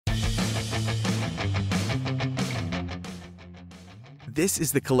This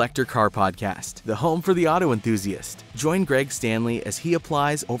is the Collector Car Podcast, the home for the auto enthusiast. Join Greg Stanley as he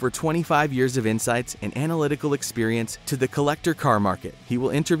applies over 25 years of insights and analytical experience to the collector car market. He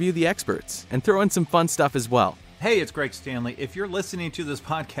will interview the experts and throw in some fun stuff as well. Hey, it's Greg Stanley. If you're listening to this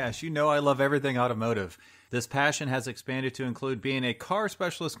podcast, you know I love everything automotive. This passion has expanded to include being a car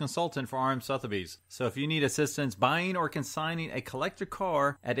specialist consultant for RM Sotheby's. So if you need assistance buying or consigning a collector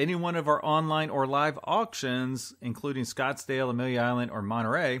car at any one of our online or live auctions, including Scottsdale, Amelia Island, or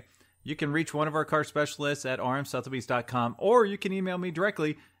Monterey, you can reach one of our car specialists at rmsotheby's.com, or you can email me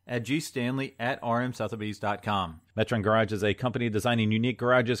directly at gstanley@rmsotheby's.com. Metron Garage is a company designing unique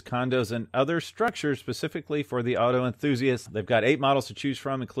garages, condos, and other structures specifically for the auto enthusiast. They've got 8 models to choose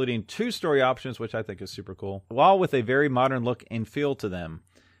from, including 2-story options, which I think is super cool, all with a very modern look and feel to them.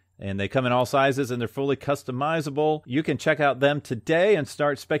 And they come in all sizes, and they're fully customizable. You can check out them today and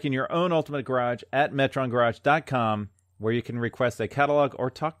start speccing your own ultimate garage at metrongarage.com, where you can request a catalog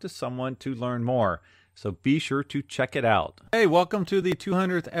or talk to someone to learn more. So be sure to check it out. Hey, welcome to the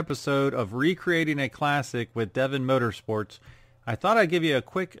 200th episode of Recreating a Classic with Devin Motorsports. I thought I'd give you a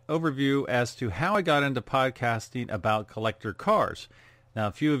quick overview as to how I got into podcasting about collector cars. Now,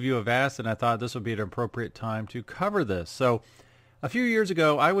 a few of you have asked, and I thought this would be an appropriate time to cover this. So a few years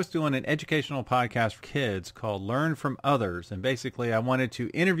ago, I was doing an educational podcast for kids called Learn from Others. And basically, I wanted to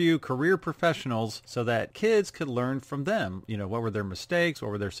interview career professionals so that kids could learn from them. You know, what were their mistakes?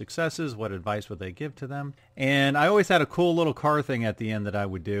 What were their successes? What advice would they give to them? And I always had a cool little car thing at the end that I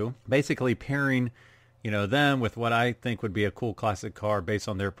would do, basically pairing, them with what I think would be a cool classic car based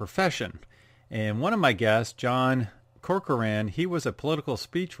on their profession. And one of my guests, John Corcoran, he was a political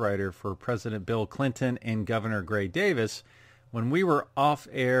speechwriter for President Bill Clinton and Governor Gray Davis. When we were off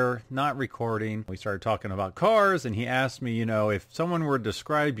air, not recording, we started talking about cars, and he asked me, if someone were to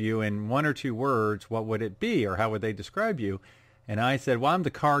describe you in 1 or 2 words, what would it be, or how would they describe you? And I said, well, I'm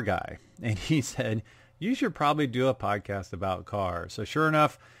the car guy. And he said, you should probably do a podcast about cars. So sure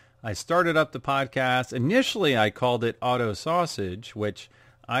enough, I started up the podcast. Initially, I called it Auto Sausage, which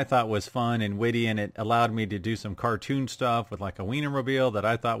I thought was fun and witty, and it allowed me to do some cartoon stuff with like a Wienermobile that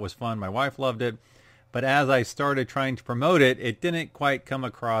I thought was fun. My wife loved it. But as I started trying to promote it, it didn't quite come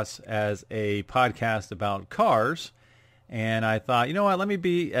across as a podcast about cars. And I thought, you know what, let me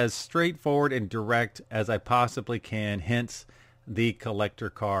be as straightforward and direct as I possibly can, hence the Collector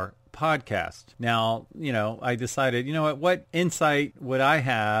Car Podcast. Now, I decided, what insight would I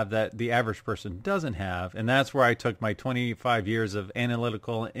have that the average person doesn't have? And that's where I took my 25 years of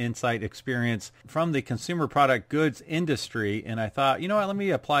analytical insight experience from the consumer product goods industry. And I thought, let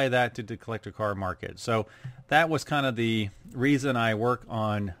me apply that to the collector car market. So that was kind of the reason I work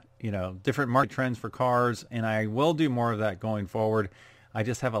on, different market trends for cars. And I will do more of that going forward. I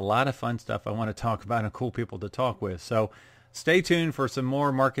just have a lot of fun stuff I want to talk about and cool people to talk with. So stay tuned for some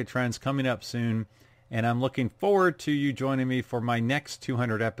more market trends coming up soon, and I'm looking forward to you joining me for my next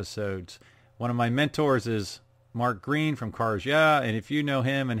 200 episodes. One of my mentors is Mark Green from Cars Yeah, and if you know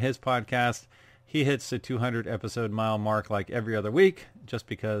him and his podcast, he hits the 200 episode mile mark like every other week, just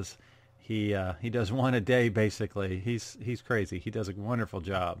because he does one a day basically. He's crazy. He does a wonderful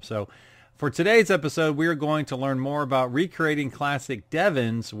job. So for today's episode, we are going to learn more about recreating classic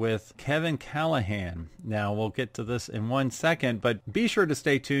Devins with Kevin Callahan. Now, we'll get to this in 1 second, but be sure to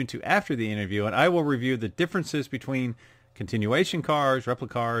stay tuned to after the interview, and I will review the differences between continuation cars,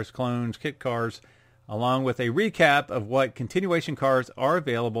 replica cars, clones, kit cars, along with a recap of what continuation cars are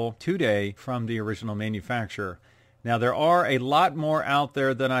available today from the original manufacturer. Now, there are a lot more out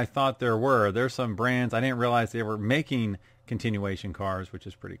there than I thought there were. There's some brands I didn't realize they were making continuation cars, which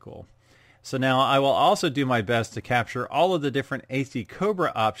is pretty cool. So now I will also do my best to capture all of the different AC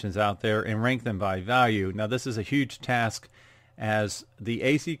Cobra options out there and rank them by value. Now this is a huge task, as the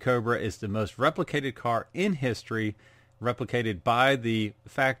AC Cobra is the most replicated car in history, replicated by the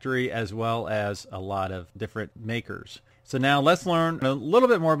factory as well as a lot of different makers. So now let's learn a little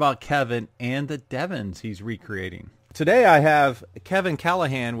bit more about Kevin and the Devins he's recreating. Today I have Kevin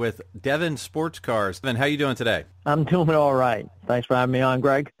Callahan with Devin Sports Cars. Kevin, how you doing today? I'm doing all right. Thanks for having me on,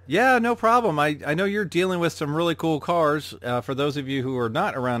 Greg. Yeah, no problem. I know you're dealing with some really cool cars. For those of you who are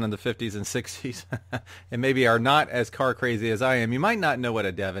not around in the 50s and 60s and maybe are not as car crazy as I am, you might not know what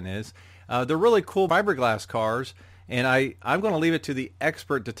a Devin is. They're really cool fiberglass cars, and I'm going to leave it to the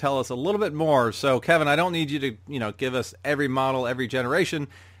expert to tell us a little bit more. So, Kevin, I don't need you to give us every model, every generation.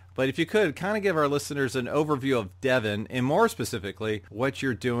 But if you could kind of give our listeners an overview of Devin, and more specifically, what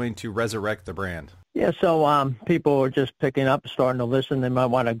you're doing to resurrect the brand. Yeah, so people are just picking up, starting to listen. They might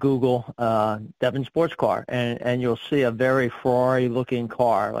want to Google Devin sports car, and you'll see a very Ferrari-looking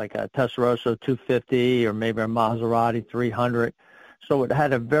car, like a Testarossa 250 or maybe a Maserati 300. So it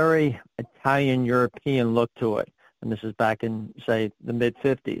had a very Italian European look to it. And this is back in, say, the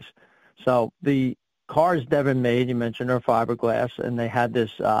mid-50s. So the cars Devin made, you mentioned, are fiberglass, and they had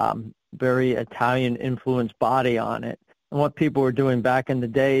this very Italian-influenced body on it. And what people were doing back in the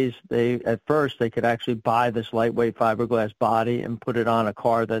days, at first they could actually buy this lightweight fiberglass body and put it on a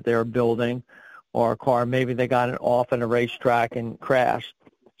car that they were building, or a car maybe they got it off in a racetrack and crashed.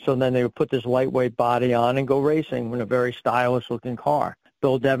 So then they would put this lightweight body on and go racing in a very stylish-looking car.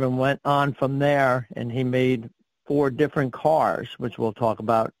 Bill Devin went on from there, and he made 4 different cars, which we'll talk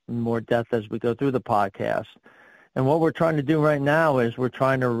about in more depth as we go through the podcast. And what we're trying to do right now is we're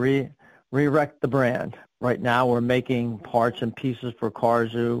trying to re-erect the brand. Right now we're making parts and pieces for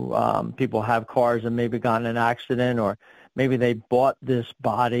cars who people have cars and maybe got in an accident, or maybe they bought this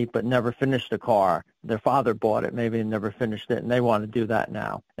body but never finished the car. Their father bought it, maybe, and never finished it, and they want to do that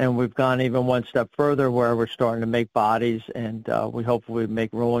now. And we've gone even one step further where we're starting to make bodies, and we hopefully make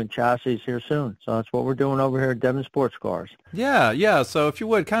rolling chassis here soon. So that's what we're doing over here at Devin Sports Cars. Yeah. So if you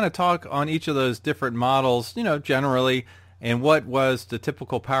would kind of talk on each of those different models, generally, and what was the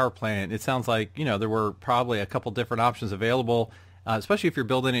typical power plant? It sounds like, there were probably a couple different options available, especially if you're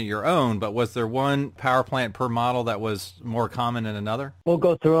building it your own, but was there one power plant per model that was more common than another? We'll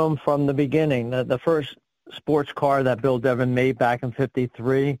go through them from the beginning. The first sports car that Bill Devin made back in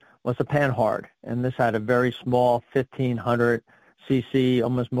 '53 was a Panhard, and this had a very small 1,500 cc,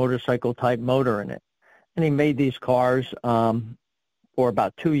 almost motorcycle-type motor in it. And he made these cars for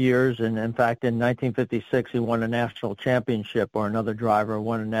about 2 years, and in fact, in 1956, he won a national championship, or another driver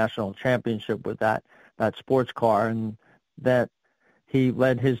won a national championship with that sports car, and that he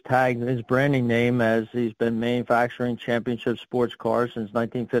led his branding name as he's been manufacturing championship sports cars since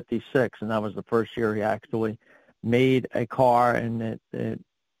 1956, and that was the first year he actually made a car, and it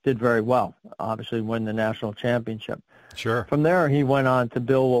did very well, obviously won the national championship. Sure. From there, he went on to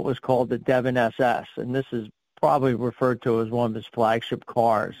build what was called the Devin SS, and this is probably referred to as one of his flagship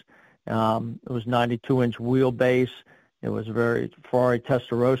cars. It was 92-inch wheelbase. It was very Ferrari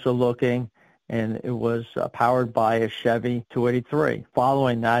Testarossa looking, and it was powered by a Chevy 283.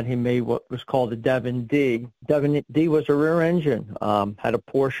 Following that, he made what was called the Devin D. Devin D was a rear engine, had a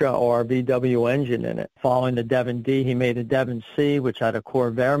Porsche or VW engine in it. Following the Devin D, he made a Devin C, which had a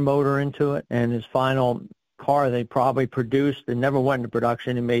Corvair motor into it, and his final car they probably produced and never went into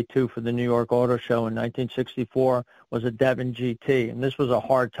production, he made 2 for the New York Auto Show in 1964, was a Devin GT, and this was a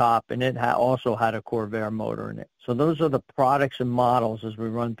hardtop, and it also had a Corvair motor in it. So those are the products and models as we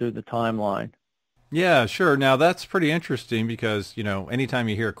run through the timeline. Yeah, sure. Now, that's pretty interesting because, anytime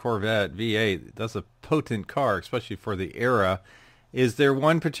you hear Corvette V8, that's a potent car, especially for the era. Is there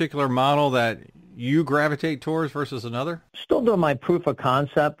one particular model that you gravitate towards versus another? Still doing my proof of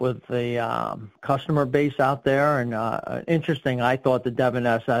concept with the customer base out there, and interesting, I thought the Devin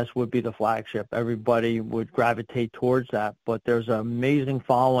SS would be the flagship. Everybody would gravitate towards that, but there's an amazing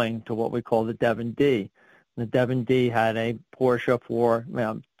following to what we call the Devin D. The Devin D had a Porsche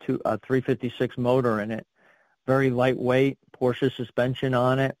 356 motor in it, very lightweight, Porsche suspension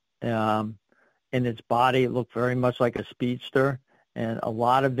on it. In its body, it looked very much like a speedster. And a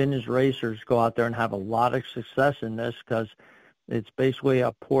lot of vintage racers go out there and have a lot of success in this because it's basically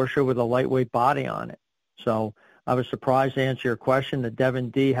a Porsche with a lightweight body on it. So I was surprised to answer your question. The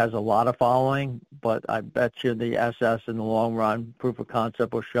Devin D has a lot of following, but I bet you the SS in the long run, proof of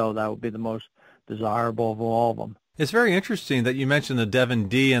concept will show that would be the most desirable of all of them. It's very interesting that you mentioned the Devin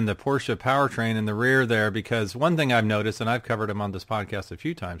D and the Porsche powertrain in the rear there, because one thing I've noticed, and I've covered them on this podcast a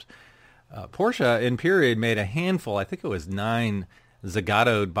few times, Porsche in period made a handful, I think it was 9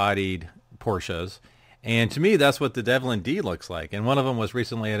 Zagato-bodied Porsches, and to me that's what the Devlin D looks like. And one of them was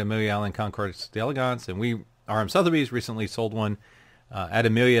recently at Amelia Island Concours d'Elegance, and RM Sotheby's recently sold one at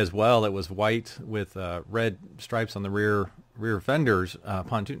Amelia as well. It was white with red stripes on the rear fenders,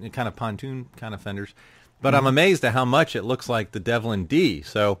 pontoon kind of fenders. But I'm amazed at how much it looks like the Devlin D.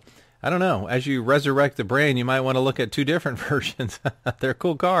 So I don't know. As you resurrect the brand, you might want to look at 2 different versions. They're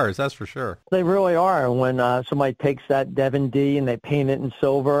cool cars, that's for sure. They really are. When somebody takes that Devin D and they paint it in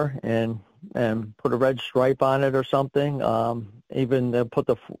silver and put a red stripe on it or something, even they'll put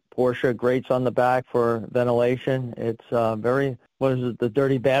the Porsche grates on the back for ventilation. It's very, the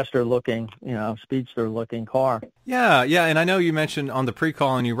dirty bastard looking, speedster looking car. Yeah, and I know you mentioned on the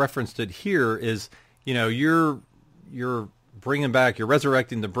pre-call, and you referenced it here, is, you're bringing back, you're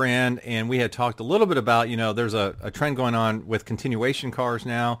resurrecting the brand, and we had talked a little bit about, there's a trend going on with continuation cars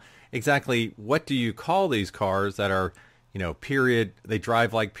now. Exactly what do you call these cars that are, period, they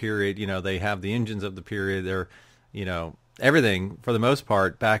drive like period, they have the engines of the period, they're, everything for the most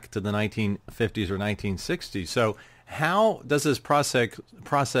part back to the 1950s or 1960s. So How does this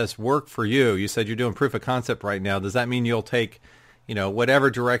process work for you? You said you're doing proof of concept right now. Does that mean you'll take,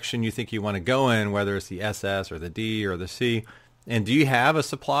 whatever direction you think you want to go in, whether it's the SS or the D or the C? And do you have a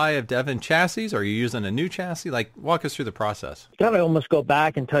supply of Devin chassis? Are you using a new chassis? Like, walk us through the process. Got to almost go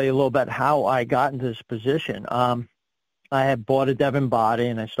back and tell you a little bit how I got into this position. I had bought a Devin body,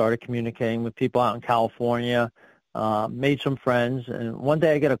 and I started communicating with people out in California, made some friends, and one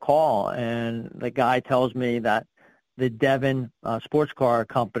day I get a call, and the guy tells me that the Devin sports car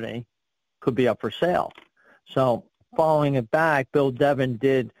company could be up for sale. So following it back, Bill Devin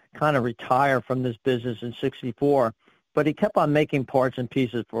did kind of retire from this business in '64, but he kept on making parts and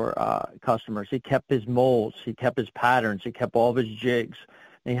pieces for customers. He kept his molds. He kept his patterns. He kept all of his jigs.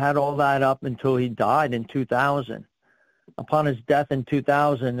 And he had all that up until he died in 2000. Upon his death in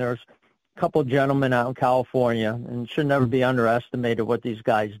 2000, there's a couple gentlemen out in California, and it should never be underestimated what these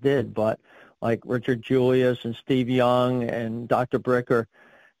guys did, but like Richard Julius and Steve Young and Dr. Bricker,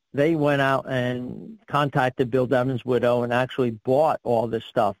 they went out and contacted Bill Devin's widow and actually bought all this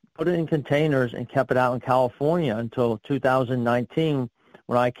stuff, put it in containers, and kept it out in California until 2019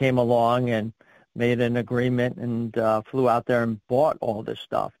 when I came along and made an agreement and flew out there and bought all this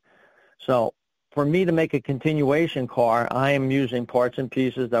stuff. So for me to make a continuation car, I am using parts and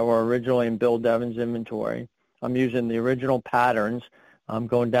pieces that were originally in Bill Devin's inventory. I'm using the original patterns. I'm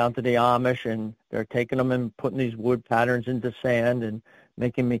going down to the Amish, and they're taking them and putting these wood patterns into sand and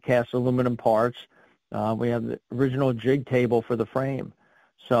making me cast aluminum parts. We have the original jig table for the frame.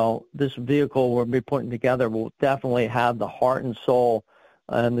 So this vehicle we'll be putting together will definitely have the heart and soul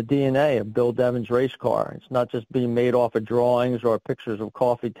and the DNA of Bill Devin's race car. It's not just being made off of drawings or pictures of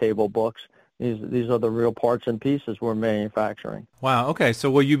coffee table books. These are the real parts and pieces we're manufacturing. Wow. Okay. So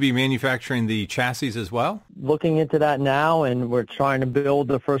will you be manufacturing the chassis as well? Looking into that now, and we're trying to build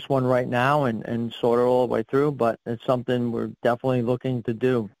the first one right now and sort it all the way through, but it's something we're definitely looking to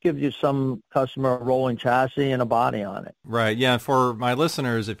do. Give you some customer rolling chassis and a body on it. Right. Yeah. For my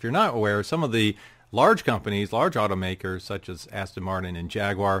listeners, if you're not aware, some of the large companies, large automakers such as Aston Martin and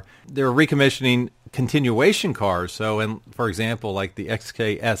Jaguar, they're recommissioning continuation cars. So, for example, like the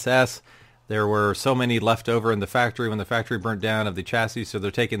XKSS, there were so many left over in the factory when the factory burnt down of the chassis, so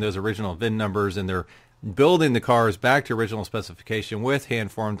they're taking those original VIN numbers and they're building the cars back to original specification with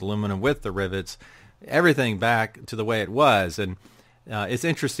hand-formed aluminum, with the rivets, everything back to the way it was. And it's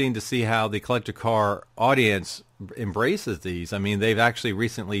interesting to see how the collector car audience embraces these. I mean, they've actually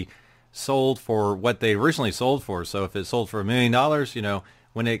recently sold for what they originally sold for. So if it sold for $1 million,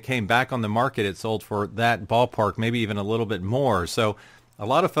 when it came back on the market, it sold for that ballpark, maybe even a little bit more. So a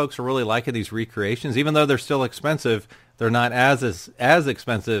lot of folks are really liking these recreations. Even though they're still expensive, they're not as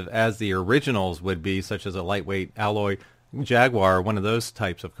expensive as the originals would be, such as a lightweight alloy Jaguar, one of those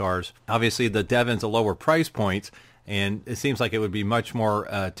types of cars. Obviously, the Devin's a lower price point, and it seems like it would be much more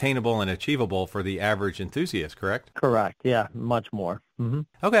attainable and achievable for the average enthusiast, correct? Correct. Yeah, much more. Mm-hmm.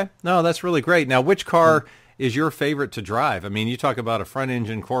 Okay. No, that's really great. Now, which car is your favorite to drive? I mean, you talk about a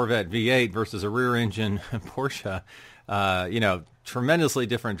front-engine Corvette V8 versus a rear-engine Porsche. Tremendously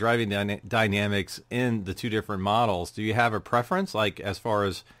different driving dynamics in the two different models. Do you have a preference, like as far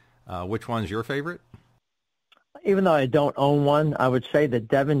as which one's your favorite? Even though I don't own one, I would say the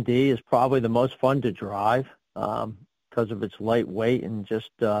Devin D is probably the most fun to drive because of its lightweight and it's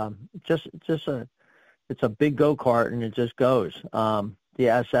a big go-kart and it just goes. The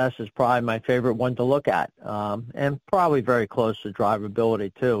SS is probably my favorite one to look at and probably very close to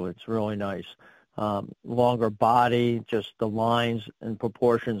drivability too. It's really nice. Longer body, just the lines and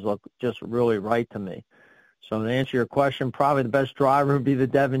proportions look just really right to me. So to answer your question, probably the best driver would be the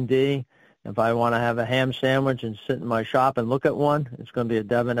Devin D. If I want to have a ham sandwich and sit in my shop and look at one, it's going to be a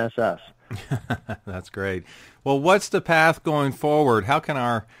Devin SS. That's great. Well, what's the path going forward? How can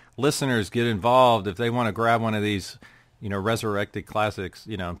our listeners get involved if they want to grab one of these resurrected classics,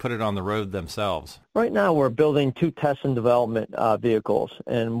 and put it on the road themselves? Right now we're building 2 test and development vehicles,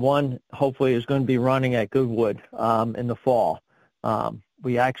 and one hopefully is going to be running at Goodwood in the fall.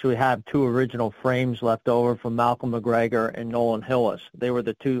 We actually have 2 original frames left over from Malcolm McGregor and Nolan Hillis. They were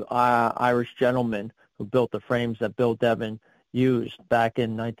the 2 Irish gentlemen who built the frames that Bill Devin used back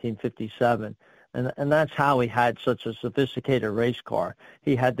in 1957. And that's how he had such a sophisticated race car.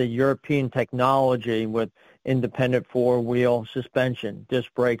 He had the European technology with independent 4-wheel suspension, disc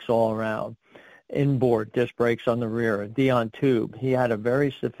brakes all around, inboard disc brakes on the rear, a Dion tube. He had a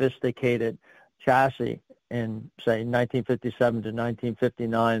very sophisticated chassis in, say, 1957 to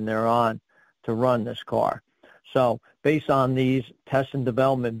 1959 and thereon to run this car. So based on these test and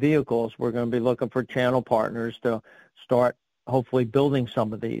development vehicles, we're going to be looking for channel partners to start hopefully building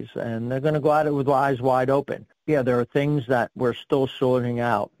some of these, and they're going to go at it with eyes wide open. Yeah, there are things that we're still sorting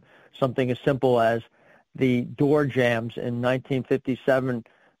out. Something as simple as the door jambs in 1957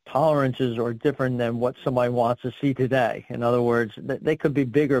 tolerances are different than what somebody wants to see today. In other words, they could be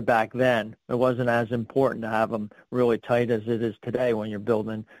bigger back then. It wasn't as important to have them really tight as it is today when you're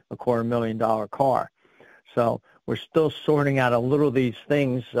building a $250,000 car. So we're still sorting out a little of these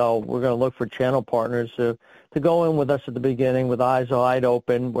things, so we're going to look for channel partners to go in with us at the beginning with eyes wide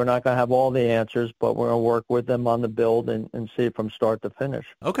open. We're not going to have all the answers, but we're going to work with them on the build and see it from start to finish.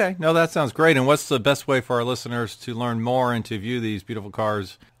 Okay. No, that sounds great. And what's the best way for our listeners to learn more and to view these beautiful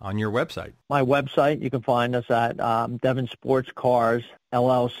cars on your website? My website, you can find us at Devin Sports Cars,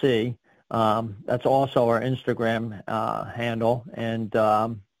 LLC. That's also our Instagram handle, and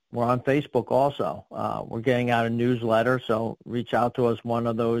we're on Facebook also. We're getting out a newsletter, so reach out to us one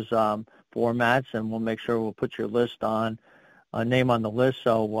of those formats, and we'll make sure we'll put your list on, name on the list,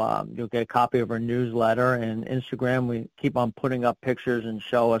 so you'll get a copy of our newsletter. And Instagram, we keep on putting up pictures and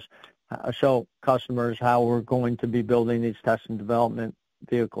show customers how we're going to be building these test and development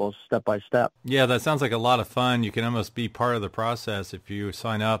vehicles step by step. Yeah, that sounds like a lot of fun. You can almost be part of the process if you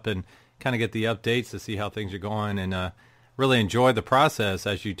sign up and kind of get the updates to see how things are going, and really enjoy the process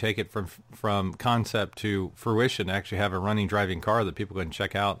as you take it from concept to fruition, actually have a running, driving car that people can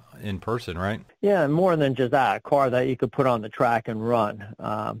check out in person, right? Yeah, and more than just that, a car that you could put on the track and run.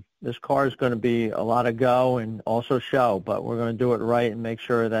 This car is going to be a lot of go and also show, but we're going to do it right and make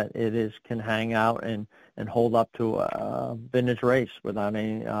sure that it can hang out and hold up to a vintage race without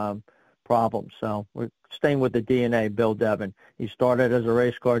any problems. So we're staying with the DNA, Bill Devin. He started as a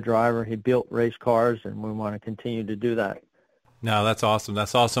race car driver. He built race cars, and we want to continue to do that. No, that's awesome.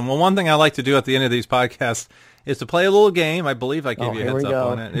 That's awesome. Well, one thing I like to do at the end of these podcasts is to play a little game. I believe I gave you a heads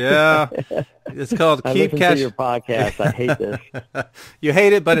up on it. Yeah. It's called Keep Cash. I listen to your podcast. I hate this. You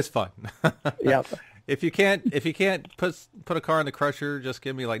hate it, but it's fun. Yep. If you can't put a car in the crusher, just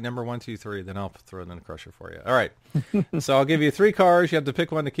give me like number 1, 2, 3, then I'll throw it in the crusher for you. All right. So I'll give you 3 cars. You have to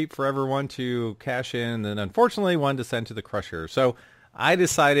pick one to keep forever, one to cash in, and then unfortunately one to send to the crusher. So I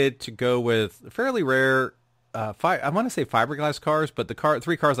decided to go with fairly rare, I want to say fiberglass cars, but the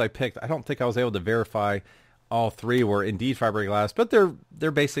 3 cars I picked, I don't think I was able to verify all 3 were indeed fiberglass, but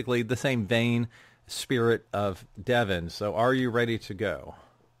they're basically the same vein, spirit of Devin. So are you ready to go?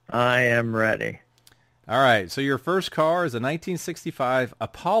 I am ready. All right, so your first car is a 1965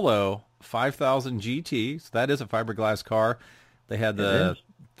 Apollo 5000 GT. So that is a fiberglass car. They had the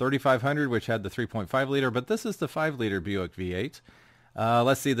 3500, which had the 3.5 liter, but this is the 5 liter Buick V8.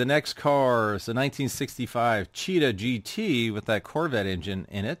 Let's see, the next car is the 1965 Cheetah GT with that Corvette engine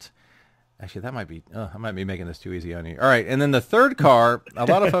in it. Actually, I might be making this too easy on you. All right, and then the third car, a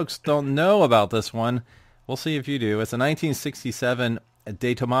lot of folks don't know about this one. We'll see if you do. It's a 1967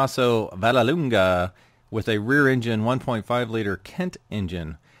 De Tomaso Vallelunga with a rear engine 1.5 liter Kent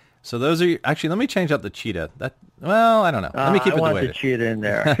engine. So those are actually. Let me change out the Cheetah. Well, I don't know. Let me keep it the way I want the Cheetah in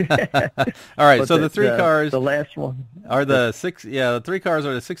there. All right. But so the 3 cars. The last one are the 6. Yeah, the 3 cars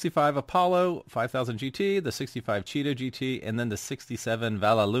are the 65 Apollo 5000 GT, the 65 Cheetah GT, and then the 67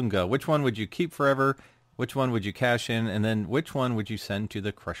 Vallelunga. Which one would you keep forever? Which one would you cash in? And then which one would you send to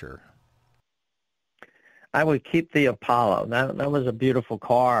the crusher? I would keep the Apollo. That was a beautiful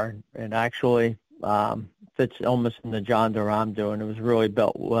car, and actually fits almost in the John Deere I'm doing. It was really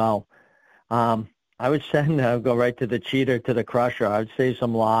built well. I would go right to the Cheetah, to the crusher. I would save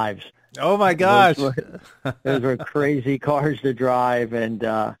some lives. Oh my gosh! Those were crazy cars to drive,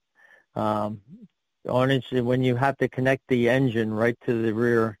 and honestly, when you have to connect the engine right to the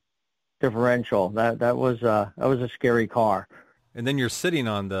rear differential, that was a scary car. And then you're sitting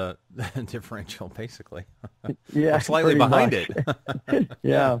on the differential, basically. Yeah, or slightly behind much. it.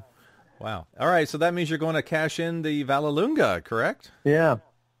 Yeah. Wow. All right. So that means you're going to cash in the Vallelunga, correct? Yeah.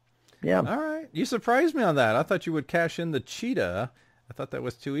 Yeah. All right. You surprised me on that. I thought you would cash in the Cheetah. I thought that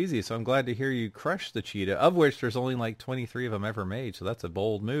was too easy. So I'm glad to hear you crush the Cheetah, of which there's only like 23 of them ever made. So that's a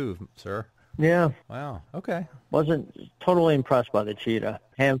bold move, sir. Yeah. Wow. Okay. Wasn't totally impressed by the Cheetah.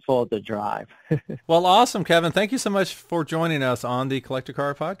 Handful to drive. Well, awesome, Kevin. Thank you so much for joining us on the Collector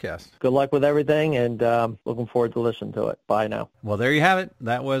Car Podcast. Good luck with everything, and looking forward to listening to it. Bye now. Well, there you have it.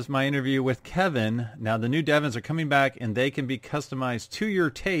 That was my interview with Kevin. Now, the new Devins are coming back, and they can be customized to your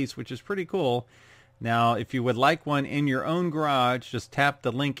taste, which is pretty cool. Now, if you would like one in your own garage, just tap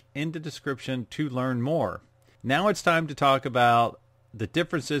the link in the description to learn more. Now it's time to talk about the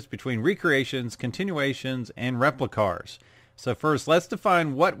differences between recreations, continuations, and replica cars. So first, let's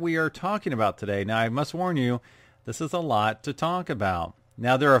define what we are talking about today. Now, I must warn you, this is a lot to talk about.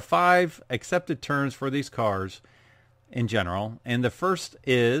 Now, there are 5 accepted terms for these cars. in general. And the first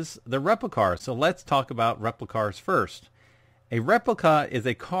is the replica. So let's talk about replicas first. A replica is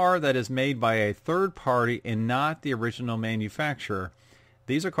a car that is made by a third party and not the original manufacturer.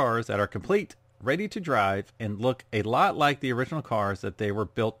 These are cars that are complete, ready to drive, and look a lot like the original cars that they were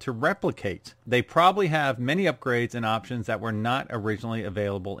built to replicate. They probably have many upgrades and options that were not originally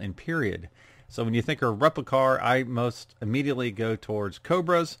available in period. So when you think of replica, I most immediately go towards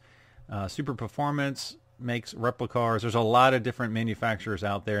Cobras. Super Performance makes replicas. There's a lot of different manufacturers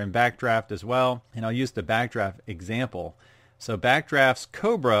out there, and Backdraft as well. And I'll use the Backdraft example. So Backdraft's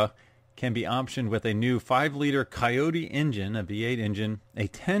Cobra can be optioned with a new 5-liter Coyote engine, a V8 engine, a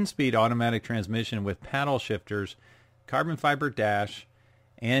 10-speed automatic transmission with paddle shifters, carbon fiber dash,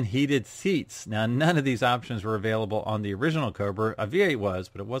 and heated seats. Now, none of these options were available on the original Cobra. A V8 was,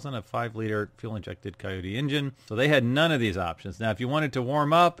 but it wasn't a 5-liter fuel-injected Coyote engine, so they had none of these options. Now, if you wanted to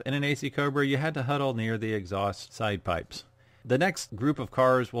warm up in an AC Cobra, you had to huddle near the exhaust side pipes. The next group of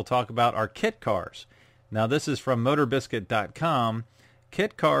cars we'll talk about are kit cars. Now, this is from MotorBiscuit.com.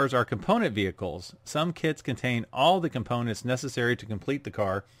 Kit cars are component vehicles. Some kits contain all the components necessary to complete the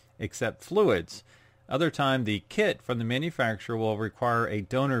car, except fluids. Other time, the kit from the manufacturer will require a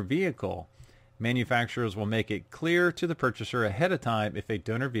donor vehicle. Manufacturers will make it clear to the purchaser ahead of time if a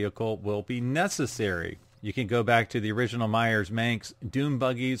donor vehicle will be necessary. You can go back to the original Myers-Manx Doom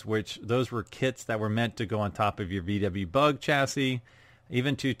buggies, which those were kits that were meant to go on top of your VW Bug chassis,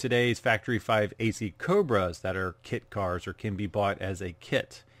 even to today's Factory 5 AC Cobras that are kit cars or can be bought as a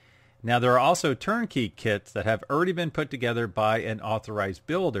kit. Now, there are also turnkey kits that have already been put together by an authorized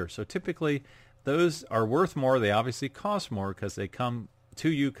builder. So typically, those are worth more. They obviously cost more because they come to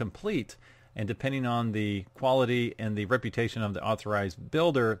you complete. And depending on the quality and the reputation of the authorized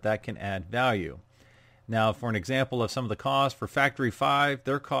builder, that can add value. Now, for an example of some of the costs for Factory 5,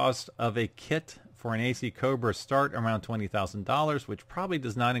 their cost of a kit for an AC Cobra start around $20,000, which probably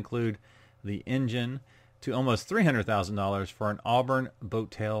does not include the engine, to almost $300,000 for an Auburn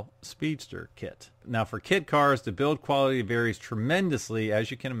Boattail Speedster kit. Now, for kit cars, the build quality varies tremendously, as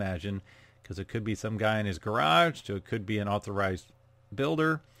you can imagine, because it could be some guy in his garage, so it could be an authorized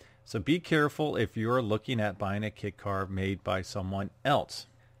builder. So be careful if you're looking at buying a kit car made by someone else.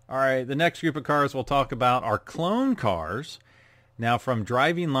 All right, the next group of cars we'll talk about are clone cars. Now, from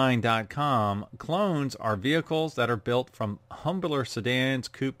drivingline.com, clones are vehicles that are built from humbler sedans,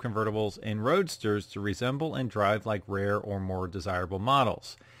 coupe convertibles, and roadsters to resemble and drive like rare or more desirable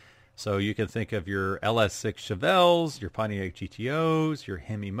models. So you can think of your LS6 Chevelles, your Pontiac GTOs, your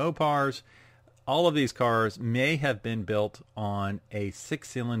Hemi Mopars. All of these cars may have been built on a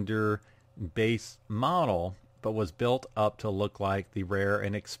 6-cylinder base model, but was built up to look like the rare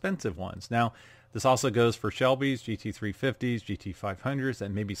and expensive ones. Now, this also goes for Shelby's, GT350s, GT500s that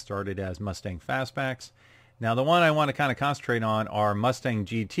maybe started as Mustang Fastbacks. Now, the one I want to kind of concentrate on are Mustang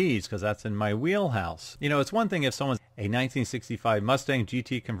GTs because that's in my wheelhouse. You know, it's one thing if someone's a 1965 Mustang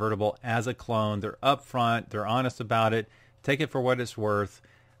GT convertible as a clone. They're upfront. They're honest about it. Take it for what it's worth.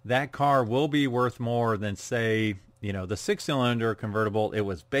 That car will be worth more than, say, you know, the 6-cylinder convertible it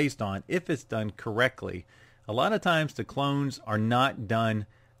was based on if it's done correctly. A lot of times the clones are not done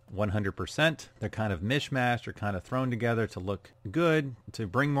 100%. They're kind of mishmashed or kind of thrown together to look good, to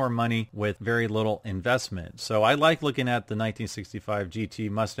bring more money with very little investment. So I like looking at the 1965 GT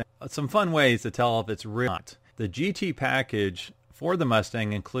Mustang. Some fun ways to tell if it's real or not. The GT package for the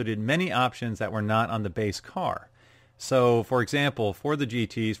Mustang included many options that were not on the base car. So, for example, for the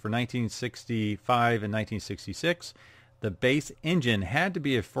GTs for 1965 and 1966, the base engine had to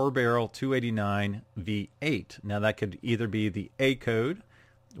be a 4-barrel 289 V8. Now, that could either be the A code,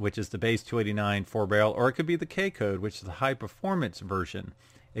 which is the base 289 4-barrel, or it could be the K code, which is the high-performance version.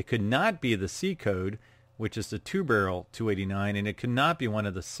 It could not be the C code, which is the 2-barrel 289, and it could not be one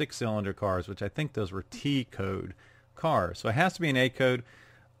of the 6-cylinder cars, which I think those were T code cars. So it has to be an A code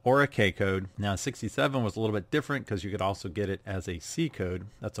or a K code. Now, 67 was a little bit different because you could also get it as a C code.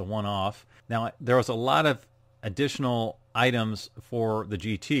 That's a one-off. Now, there was a lot of additional items for the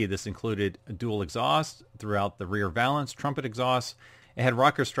GT. This included dual exhaust throughout the rear valance, trumpet exhaust. It had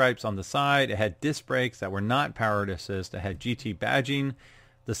rocker stripes on the side. It had disc brakes that were not power assist. It had GT badging.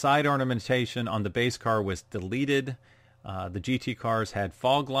 The side ornamentation on the base car was deleted. The GT cars had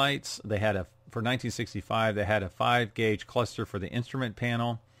fog lights. They had for 1965, they had a 5-gauge cluster for the instrument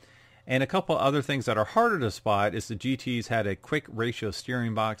panel. And a couple other things that are harder to spot is the GTs had a quick ratio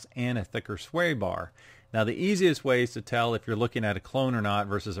steering box and a thicker sway bar. Now, the easiest ways to tell if you're looking at a clone or not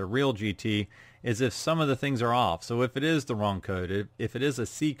versus a real GT is if some of the things are off. So if it is the wrong code, if it is a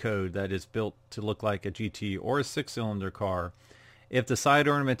C code that is built to look like a GT or a 6-cylinder car, if the side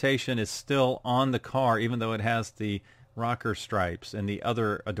ornamentation is still on the car, even though it has the rocker stripes and the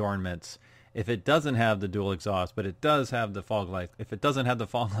other adornments. If it doesn't have the dual exhaust, but it does have the fog lights. If it doesn't have the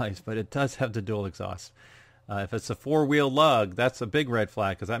fog lights, but it does have the dual exhaust. If it's a four-wheel lug, that's a big red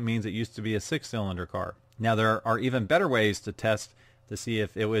flag because that means it used to be a six-cylinder car. Now, there are even better ways to test to see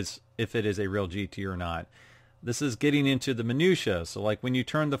if it is a real GT or not. This is getting into the minutia. So like when you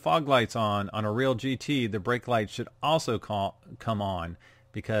turn the fog lights on a real GT, the brake lights should also come on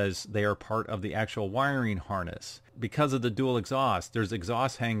because they are part of the actual wiring harness. Because of the dual exhaust, there's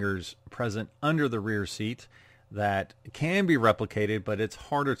exhaust hangers present under the rear seat that can be replicated, but it's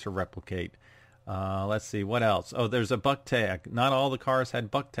harder to replicate. Let's see, what else? Oh, there's a buck tag. Not all the cars had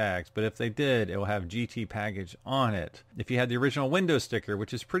buck tags, but if they did, it will have GT package on it. If you had the original window sticker,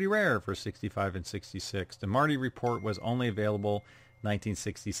 which is pretty rare for 65 and 66, the Marti report was only available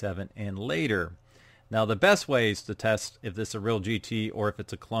 1967 and later. Now, the best ways to test if this is a real GT or if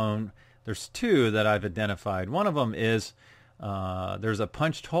it's a clone, there's two that I've identified. One of them is there's a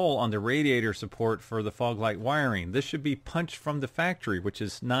punched hole on the radiator support for the fog light wiring. This should be punched from the factory, which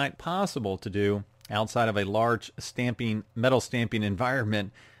is not possible to do outside of a large metal stamping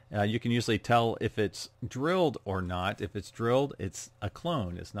environment. You can usually tell if it's drilled or not. If it's drilled, it's a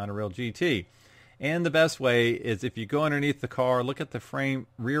clone. It's not a real GT. And the best way is if you go underneath the car, look at the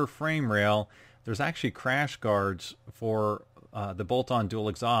rear frame rail. There's actually crash guards for the bolt-on dual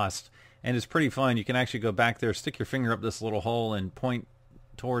exhaust. And it's pretty fun. You can actually go back there, stick your finger up this little hole and point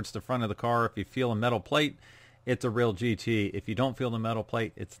towards the front of the car. If you feel a metal plate, it's a real GT. If you don't feel the metal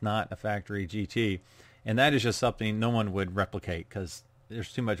plate, it's not a factory GT. And that is just something no one would replicate because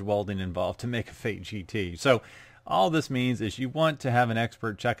there's too much welding involved to make a fake GT. So all this means is you want to have an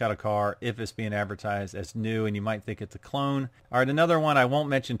expert check out a car if it's being advertised as new and you might think it's a clone. All right, another one I won't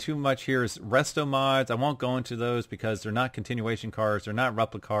mention too much here is resto mods. I won't go into those because they're not continuation cars. They're not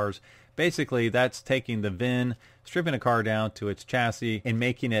replica cars. Basically, that's taking the VIN, stripping a car down to its chassis, and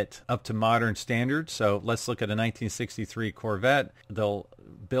making it up to modern standards. So let's look at a 1963 Corvette. They'll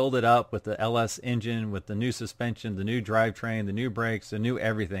build it up with the LS engine, with the new suspension, the new drivetrain, the new brakes, the new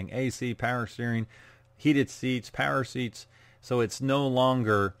everything, AC, power steering, heated seats, power seats. So it's no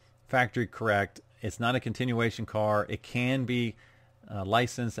longer factory correct. It's not a continuation car. It can be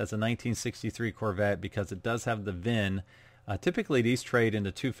licensed as a 1963 Corvette because it does have the VIN. Typically, these trade in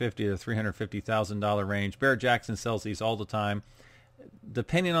the $250,000 to $350,000 range. Barrett-Jackson sells these all the time.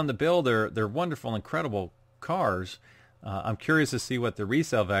 Depending on the builder, they're wonderful, incredible cars. I'm curious to see what the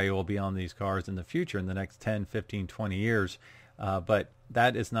resale value will be on these cars in the future in the next 10, 15, 20 years. But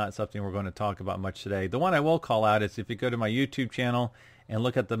that is not something we're going to talk about much today. The one I will call out is if you go to my YouTube channel and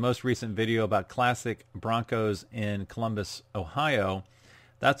look at the most recent video about classic Broncos in Columbus, Ohio,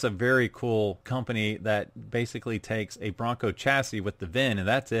 that's a very cool company that basically takes a Bronco chassis with the VIN, and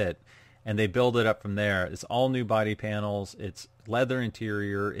that's it. And they build it up from there. It's all new body panels. It's leather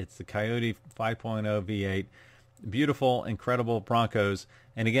interior. It's the Coyote 5.0 V8. Beautiful, incredible Broncos.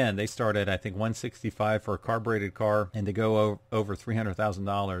 And again, they start at, I think, $165 for a carbureted car, and they go over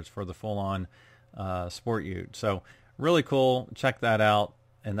 $300,000 for the full-on sport ute. So really cool. Check that out.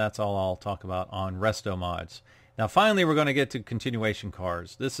 And that's all I'll talk about on resto mods. Now, finally, we're going to get to continuation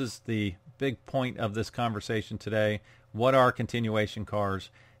cars. This is the big point of this conversation today. What are continuation cars?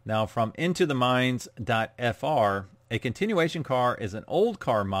 Now, from intothemines.fr, a continuation car is an old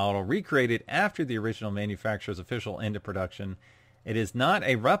car model recreated after the original manufacturer's official end of production. It is not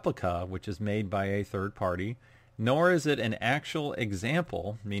a replica, which is made by a third party, nor is it an actual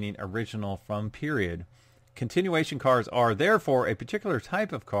example, meaning original from period. Continuation cars are, therefore, a particular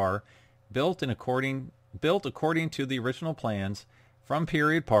type of car built according to the original plans from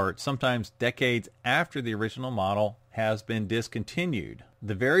period parts, sometimes decades after the original model has been discontinued.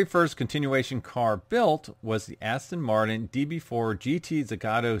 The very first continuation car built was the Aston Martin DB4 GT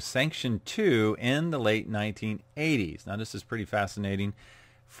Zagato Sanction 2 in the late 1980s. Now, this is pretty fascinating.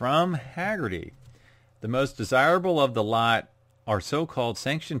 From Hagerty, the most desirable of the lot are so-called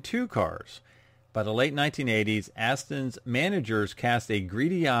Sanction 2 cars. By the late 1980s, Aston's managers cast a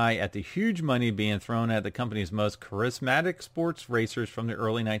greedy eye at the huge money being thrown at the company's most charismatic sports racers from the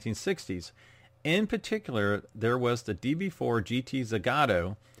early 1960s. In particular, there was the DB4 GT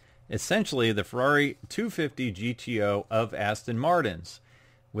Zagato, essentially the Ferrari 250 GTO of Aston Martins.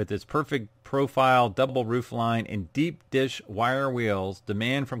 With its perfect profile, double roofline, and deep dish wire wheels,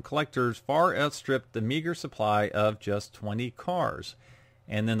 demand from collectors far outstripped the meager supply of just 20 cars.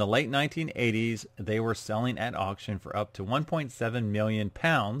 And in the late 1980s, they were selling at auction for up to £1.7 million,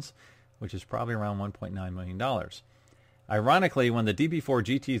 which is probably around $1.9 million. Ironically, when the DB4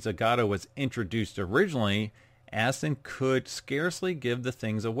 GT Zagato was introduced originally, Aston could scarcely give the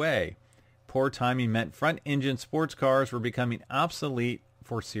things away. Poor timing meant front-engine sports cars were becoming obsolete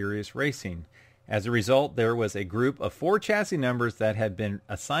for serious racing. As a result, there was a group of 4 chassis numbers that had been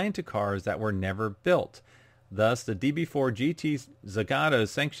assigned to cars that were never built. Thus, the DB4 GT Zagato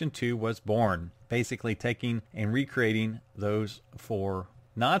Sanction 2 was born, basically taking and recreating those 4.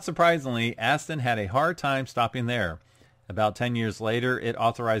 Not surprisingly, Aston had a hard time stopping there. About 10 years later, it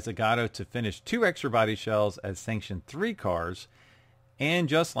authorized Zagato to finish 2 extra body shells as Sanction 3 cars. And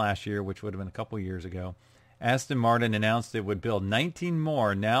just last year, which would have been a couple years ago, Aston Martin announced it would build 19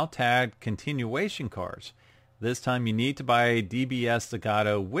 more now tagged continuation cars. This time you need to buy a DBS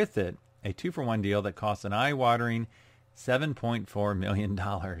Zagato with it, a 2-for-1 deal that costs an eye-watering $7.4 million.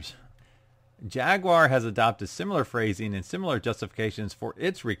 Jaguar has adopted similar phrasing and similar justifications for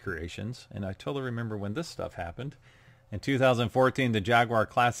its recreations, and I totally remember when this stuff happened. In 2014, the Jaguar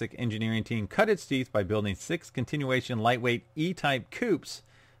Classic engineering team cut its teeth by building 6 continuation lightweight E-Type coupes,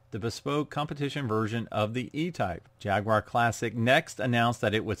 the bespoke competition version of the E-Type. Jaguar Classic next announced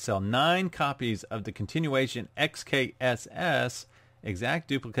that it would sell 9 copies of the continuation XKSS, exact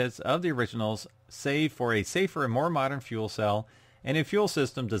duplicates of the originals, save for a safer and more modern fuel cell and a fuel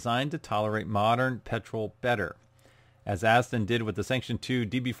system designed to tolerate modern petrol better. As Aston did with the Sanction 2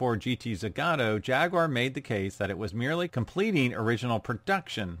 DB4 GT Zagato, Jaguar made the case that it was merely completing original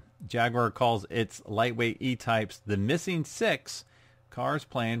production. Jaguar calls its lightweight E-Types the missing 6, cars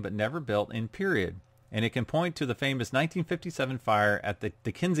planned but never built in period. And it can point to the famous 1957 fire at the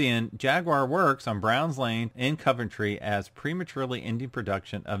Dickensian Jaguar Works on Browns Lane in Coventry as prematurely ending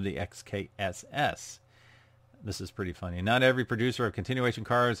production of the XKSS. This is pretty funny. Not every producer of continuation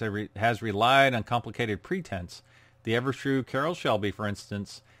cars has relied on complicated pretense. The ever-true Carroll Shelby, for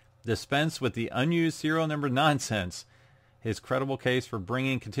instance, dispensed with the unused serial number nonsense. His credible case for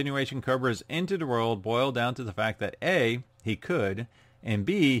bringing continuation Cobras into the world boiled down to the fact that A, he could, and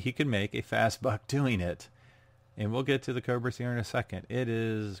B, he could make a fast buck doing it. And we'll get to the Cobras here in a second. It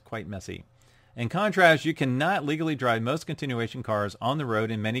is quite messy. In contrast, you cannot legally drive most continuation cars on the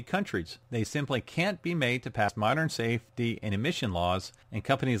road in many countries. They simply can't be made to pass modern safety and emission laws, and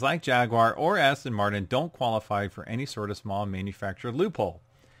companies like Jaguar or Aston Martin don't qualify for any sort of small manufacturer loophole.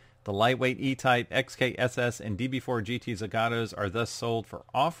 The lightweight E-Type, XKSS, and DB4 GT Zagatos are thus sold for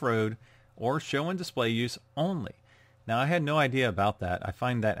off-road or show and display use only. Now, I had no idea about that. I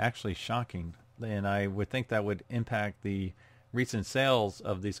find that actually shocking, and I would think that would impact the recent sales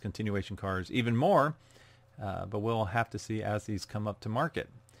of these continuation cars even more, but we'll have to see as these come up to market.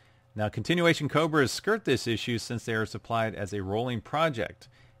 Now, continuation Cobras skirt this issue since they are supplied as a rolling project.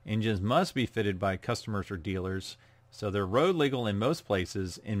 Engines must be fitted by customers or dealers, so they're road legal in most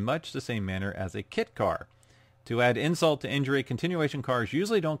places in much the same manner as a kit car. To add insult to injury, continuation cars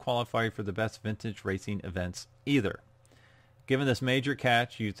usually don't qualify for the best vintage racing events either. Given this major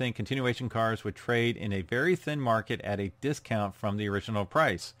catch, you'd think continuation cars would trade in a very thin market at a discount from the original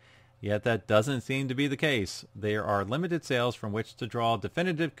price. Yet that doesn't seem to be the case. There are limited sales from which to draw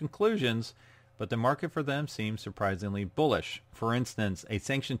definitive conclusions, but the market for them seems surprisingly bullish. For instance, a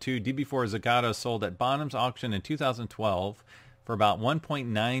Sanction 2 DB4 Zagato sold at Bonham's auction in 2012 for about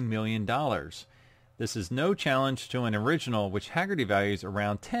 $1.9 million. This is no challenge to an original, which Hagerty values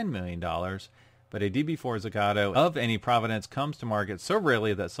around $10 million, but a DB4 Zagato of any provenance comes to market so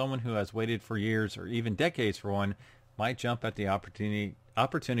rarely that someone who has waited for years or even decades for one might jump at the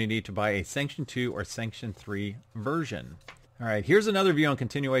opportunity to buy a Sanction 2 or Sanction 3 version. All right, here's another view on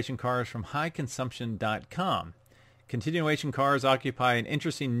continuation cars from highconsumption.com. Continuation cars occupy an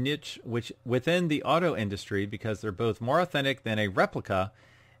interesting niche within the auto industry because they're both more authentic than a replica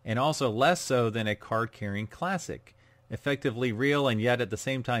and also less so than a card-carrying classic. Effectively real and yet at the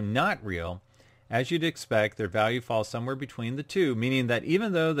same time not real. As you'd expect, their value falls somewhere between the two, meaning that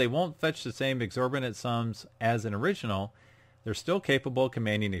even though they won't fetch the same exorbitant sums as an original, they're still capable of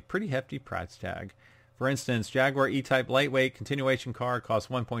commanding a pretty hefty price tag. For instance, Jaguar E-Type lightweight continuation car cost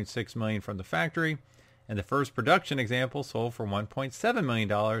 $1.6 million from the factory, and the first production example sold for $1.7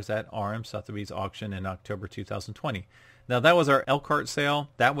 million at R.M. Sotheby's auction in October 2020. Now, that was our Elkhart sale.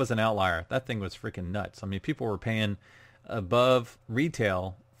 That was an outlier. That thing was freaking nuts. I mean, people were paying above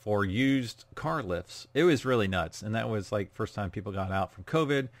retail for used car lifts. It was really nuts. And that was like first time people got out from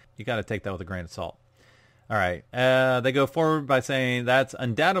COVID. You got to take that with a grain of salt. All right. They go forward by saying that's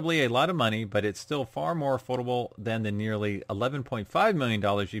undoubtedly a lot of money, but it's still far more affordable than the nearly $11.5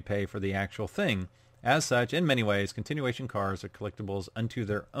 million you pay for the actual thing. As such, in many ways, continuation cars are collectibles unto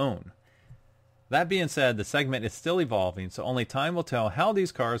their own. That being said, the segment is still evolving, so only time will tell how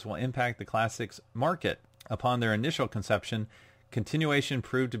these cars will impact the classics market. Upon their initial conception, continuation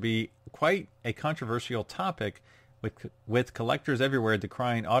proved to be quite a controversial topic, with collectors everywhere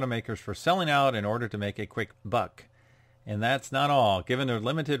decrying automakers for selling out in order to make a quick buck. And that's not all. Given their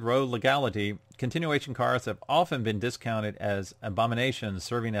limited road legality, continuation cars have often been discounted as abominations,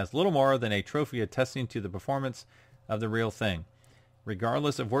 serving as little more than a trophy attesting to the performance of the real thing.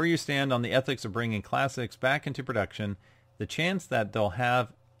 Regardless of where you stand on the ethics of bringing classics back into production, the chance that they'll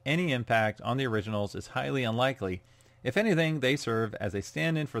have any impact on the originals is highly unlikely. If anything, they serve as a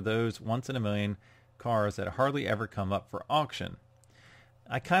stand-in for those once-in-a-million cars that hardly ever come up for auction.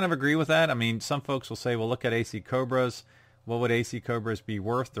 I kind of agree with that. I mean, some folks will say, well, look at AC Cobras. What would AC Cobras be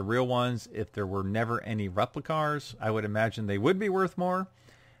worth, the real ones, if there were never any replicas? I would imagine they would be worth more,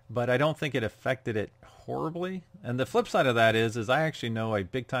 but I don't think it affected it horribly. And the flip side of that is I actually know a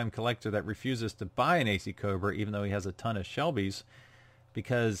big-time collector that refuses to buy an AC Cobra, even though he has a ton of Shelbys,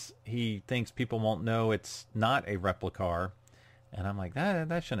 because he thinks people won't know it's not a replica. And I'm like,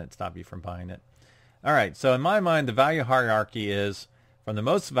 that shouldn't stop you from buying it. All right, so in my mind, the value hierarchy is from the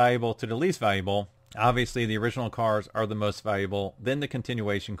most valuable to the least valuable. Obviously, the original cars are the most valuable, then the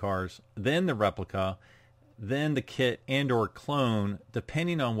continuation cars, then the replica, then the kit and or clone,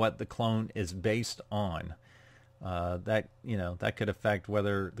 depending on what the clone is based on. That could affect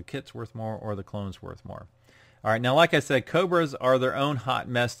whether the kit's worth more or the clone's worth more. All right, now, like I said, Cobras are their own hot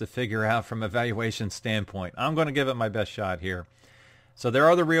mess to figure out from a valuation standpoint. I'm going to give it my best shot here. So there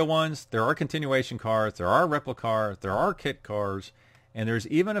are the real ones, there are continuation cars, there are replica cars, there are kit cars, and there's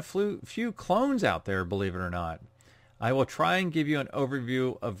even a few clones out there, believe it or not. I will try and give you an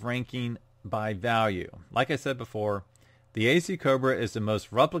overview of ranking by value. Like I said before, the AC Cobra is the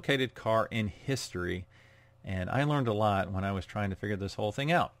most replicated car in history, and I learned a lot when I was trying to figure this whole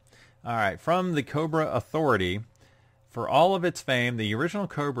thing out. All right, from the Cobra Authority, for all of its fame, the original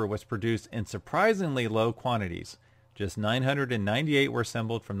Cobra was produced in surprisingly low quantities. Just 998 were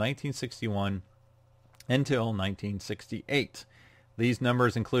assembled from 1961 until 1968. These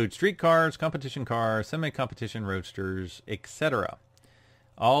numbers include street cars, competition cars, semi-competition roadsters, etc.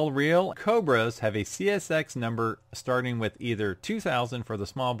 All real Cobras have a CSX number starting with either 2,000 for the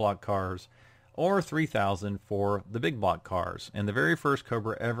small block cars or 3,000 for the big block cars. And the very first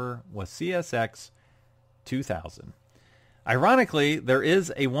Cobra ever was CSX 2000. Ironically, there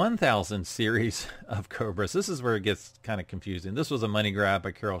is a 1000 series of Cobras. This is where it gets kind of confusing. This was a money grab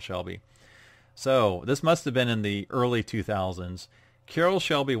by Carroll Shelby. So this must have been in the early 2000s. Carroll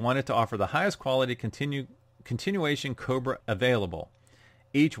Shelby wanted to offer the highest quality continuation Cobra available.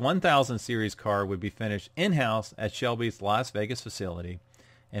 Each 1000 series car would be finished in-house at Shelby's Las Vegas facility,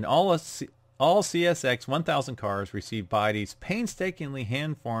 and all CSX 1000 cars received bodies painstakingly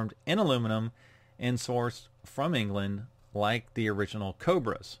hand-formed in aluminum and sourced from England like the original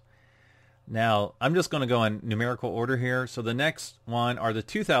Cobras. Now, I'm just going to go in numerical order here. So the next one are the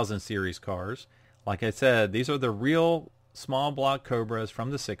 2000 series cars. Like I said, these are the real small block Cobras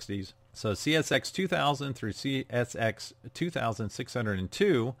from the 60s. So CSX 2000 through CSX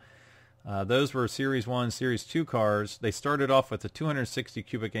 2602, those were Series 1, Series 2 cars. They started off with a 260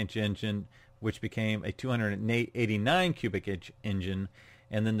 cubic inch engine, which became a 289 cubic inch engine.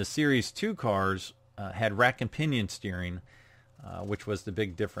 And then the Series 2 cars had rack and pinion steering, which was the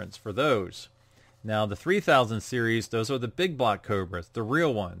big difference for those. Now, the 3000 series, those are the big block Cobras, the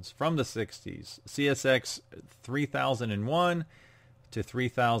real ones from the 60s. CSX 3001 to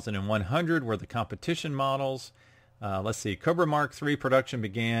 3100 were the competition models. Let's see, Cobra Mark III production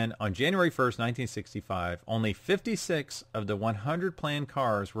began on January 1st, 1965. Only 56 of the 100 planned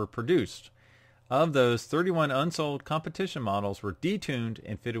cars were produced. Of those, 31 unsold competition models were detuned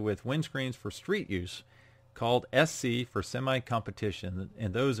and fitted with windscreens for street use, called SC for semi-competition,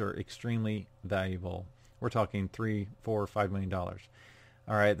 and those are extremely valuable. We're talking $3, $4, $5 million. All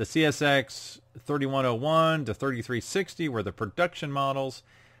right, the CSX 3101 to 3360 were the production models.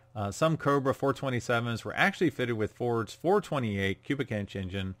 Some Cobra 427s were actually fitted with Ford's 428 cubic inch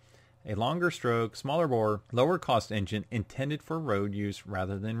engine, a longer stroke, smaller bore, lower cost engine intended for road use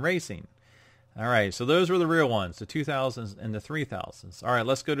rather than racing. All right, so those were the real ones, the 2000s and the 3000s. All right,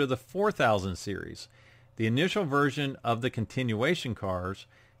 let's go to the 4000 series. The initial version of the continuation cars,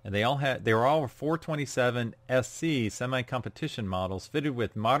 and they were all 427 SC semi-competition models fitted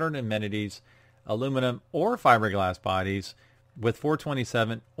with modern amenities, aluminum or fiberglass bodies with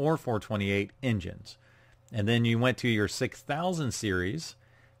 427 or 428 engines. And then you went to your 6000 series.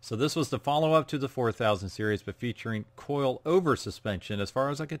 So this was the follow-up to the 4000 series, but featuring coil-over suspension. As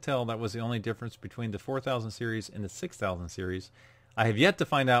far as I could tell, that was the only difference between the 4000 series and the 6000 series. I have yet to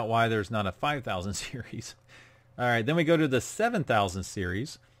find out why there's not a 5000 series. All right, then we go to the 7000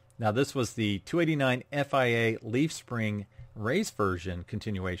 series. Now this was the 289 FIA leaf spring race version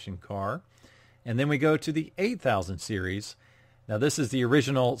continuation car. And then we go to the 8000 series. Now this is the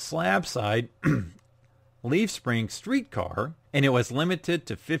original slab side leaf spring street car, and it was limited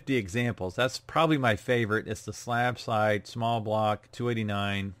to 50 examples. That's probably my favorite. It's the slab side, small block,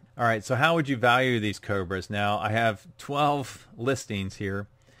 289. All right, so how would you value these Cobras? Now I have 12 listings here.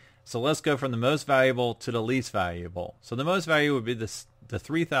 So let's go from the most valuable to the least valuable. So the most valuable would be the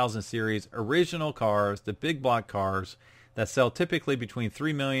 3000 series original cars, the big block cars that sell typically between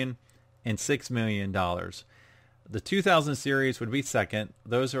 $3 million and $6 million. The 2000 series would be second.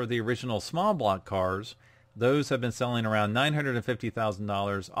 Those are the original small block cars. Those have been selling around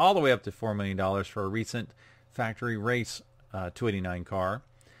 $950,000 all the way up to $4 million for a recent factory race 289 car.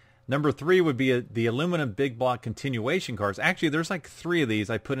 Number 3 would be the aluminum big block continuation cars. Actually, there's like 3 of these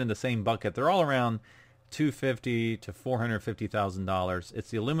I put in the same bucket. They're all around $250,000 to $450,000.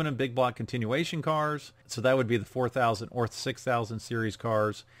 It's the aluminum big block continuation cars. So that would be the 4000 or 6000 series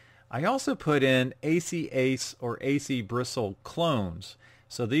cars. I also put in AC Ace or AC Bristol clones.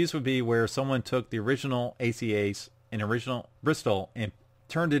 So these would be where someone took the original AC Ace and original Bristol and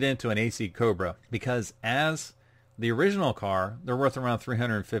turned it into an AC Cobra, because as the original car, they're worth around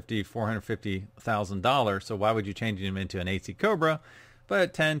 $350,000, $450,000. So why would you change them into an AC Cobra?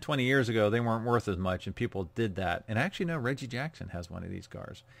 But 10, 20 years ago, they weren't worth as much, and people did that. And I actually know Reggie Jackson has one of these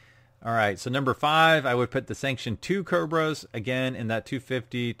cars. All right, so number 5, I would put the Sanction 2 Cobras, again, in that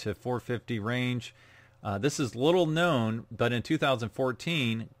 $250,000 to $450,000 range. This is little known, but in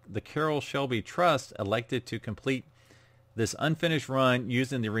 2014, the Carroll Shelby Trust elected to complete this unfinished run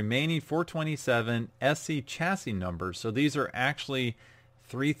using the remaining 427 SC chassis numbers. So these are actually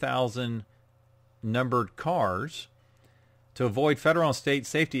 3,000 numbered cars to avoid federal and state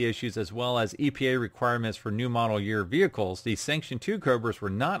safety issues as well as EPA requirements for new model year vehicles. These Sanction 2 Cobras were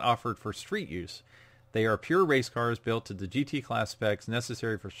not offered for street use. They are pure race cars built to the GT class specs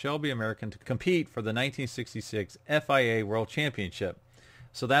necessary for Shelby American to compete for the 1966 FIA World Championship.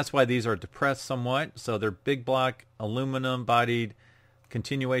 So that's why these are depressed somewhat. So they're big block, aluminum bodied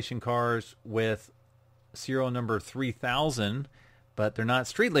continuation cars with serial number 3000, but they're not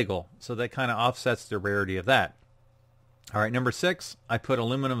street legal. So that kind of offsets the rarity of that. All right, number 6, I put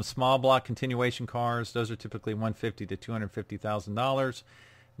aluminum small block continuation cars. Those are typically $150,000 to $250,000.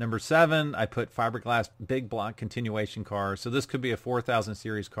 Number 7, I put fiberglass big block continuation cars. So this could be a 4000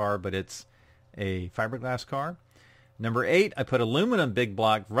 series car, but it's a fiberglass car. Number 8, I put aluminum big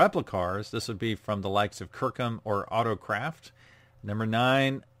block replica cars. This would be from the likes of Kirkham or Autocraft. Number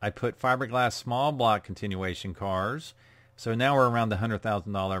 9, I put fiberglass small block continuation cars. So now we're around the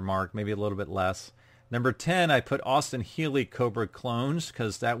 $100,000 mark, maybe a little bit less. Number 10, I put Austin Healey Cobra clones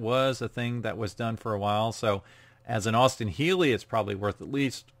because that was a thing that was done for a while. So as an Austin Healey, it's probably worth at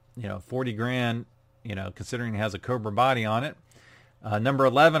least, $40,000, considering it has a Cobra body on it. Number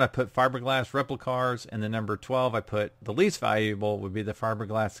 11, I put fiberglass replica cars, and then number 12, I put the least valuable would be the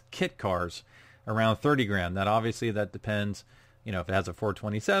fiberglass kit cars, around $30,000. That obviously that depends, if it has a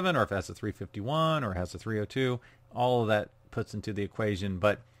 427 or if it has a 351 or it has a 302. All of that puts into the equation,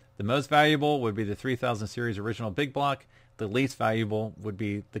 but the most valuable would be the 3000 series original big block. The least valuable would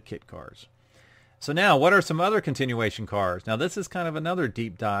be the kit cars. So now, what are some other continuation cars? Now, this is kind of another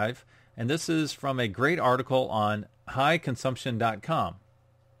deep dive, and this is from a great article on highconsumption.com.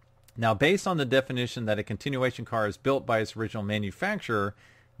 Now, based on the definition that a continuation car is built by its original manufacturer,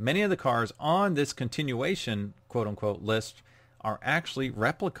 many of the cars on this continuation, quote-unquote, list are actually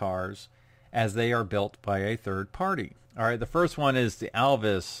replica cars as they are built by a third party. All right, the first one is the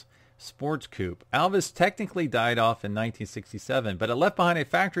Alvis Sports Coupe. Alvis technically died off in 1967, but it left behind a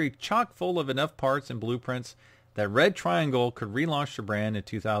factory chock full of enough parts and blueprints that Red Triangle could relaunch the brand in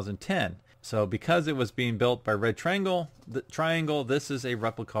 2010. So because it was being built by Red Triangle, this is a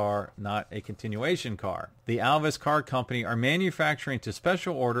replica car, not a continuation car. The Alvis Car Company are manufacturing to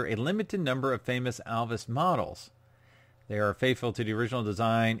special order a limited number of famous Alvis models. They are faithful to the original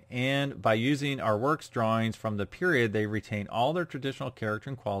design, and by using our works drawings from the period, they retain all their traditional character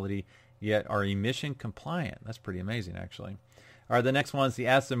and quality, yet are emission compliant. That's pretty amazing, actually. All right, the next one's the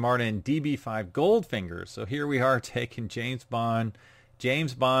Aston Martin DB5 Goldfinger. So here we are taking James Bond's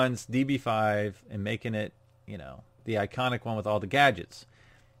DB5 and making it, the iconic one with all the gadgets.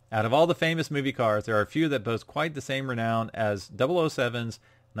 Out of all the famous movie cars, there are a few that boast quite the same renown as 007's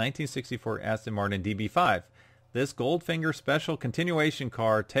 1964 Aston Martin DB5. This Goldfinger special continuation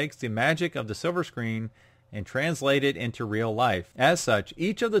car takes the magic of the silver screen and translates it into real life. As such,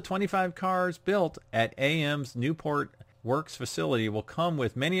 each of the 25 cars built at AM's Newport Works facility will come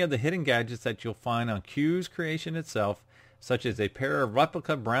with many of the hidden gadgets that you'll find on Q's creation itself, such as a pair of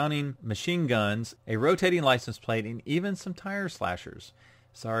replica Browning machine guns, a rotating license plate, and even some tire slashers.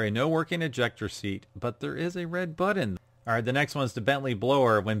 Sorry, no working ejector seat, but there is a red button. All right, the next one's the Bentley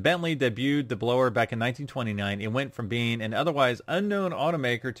blower. When Bentley debuted the blower back in 1929, it went from being an otherwise unknown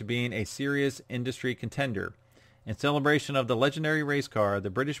automaker to being a serious industry contender. In celebration of the legendary race car, the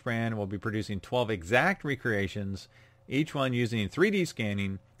British brand will be producing 12 exact recreations, each one using 3D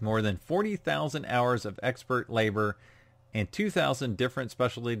scanning, more than 40,000 hours of expert labor, and 2,000 different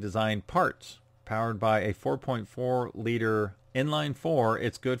specially designed parts. Powered by a 4.4-liter inline four,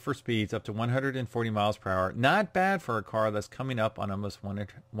 it's good for speeds up to 140 miles per hour. Not bad for a car that's coming up on almost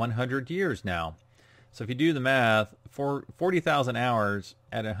 100 years now. So if you do the math, for 40,000 hours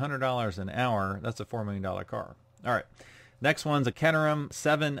at $100 an hour, that's a $4 million car. All right. Next one's a Caterham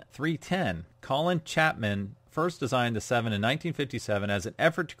 7310. Colin Chapman first designed the 7 in 1957 as an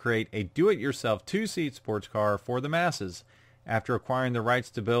effort to create a do-it-yourself two-seat sports car for the masses. After acquiring the rights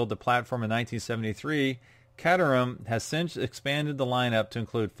to build the platform in 1973, Caterham has since expanded the lineup to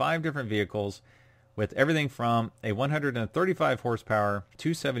include 5 different vehicles with everything from a 135 horsepower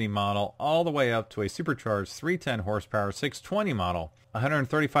 270 model all the way up to a supercharged 310 horsepower 620 model.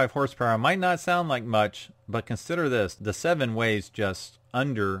 135 horsepower might not sound like much, but consider this. The 7 weighs just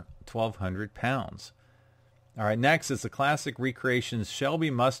under 1,200 pounds. All right, next is the classic recreations Shelby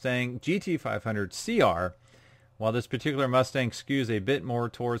Mustang GT500 CR. While this particular Mustang skews a bit more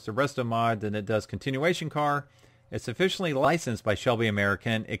towards the resto mod than it does continuation car, it's officially licensed by Shelby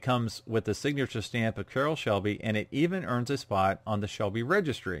American. It comes with the signature stamp of Carroll Shelby, and it even earns a spot on the Shelby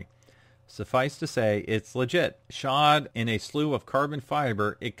registry. Suffice to say, it's legit. Shod in a slew of carbon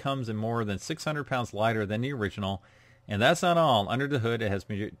fiber, it comes in more than 600 pounds lighter than the original. And that's not all. Under the hood, it has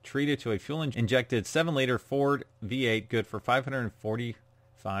been treated to a fuel-injected 7-liter Ford V8 good for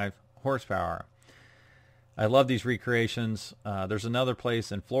 545 horsepower. I love these recreations. There's another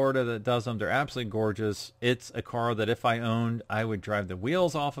place in Florida that does them. They're absolutely gorgeous. It's a car that if I owned, I would drive the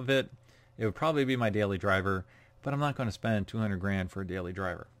wheels off of it. It would probably be my daily driver, but I'm not going to spend $200,000 for a daily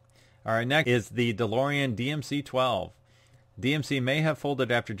driver. All right, next is the DeLorean DMC-12. DMC may have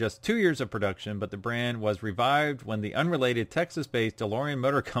folded after just 2 years of production, but the brand was revived when the unrelated Texas-based DeLorean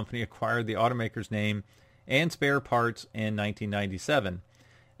Motor Company acquired the automaker's name and spare parts in 1997.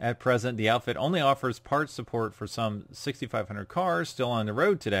 At present, the outfit only offers parts support for some 6,500 cars still on the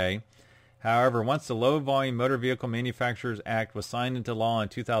road today. However, once the Low Volume Motor Vehicle Manufacturers Act was signed into law in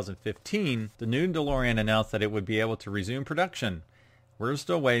 2015, the new DeLorean announced that it would be able to resume production. We're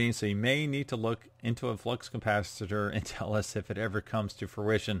still waiting, so you may need to look into a flux capacitor and tell us if it ever comes to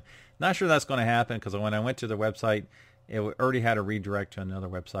fruition. Not sure that's going to happen because when I went to the website, it already had a redirect to another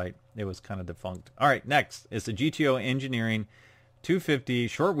website. It was kind of defunct. All right, next is the GTO Engineering 250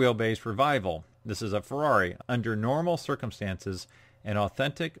 short wheelbase revival. This is a Ferrari. Under normal circumstances, an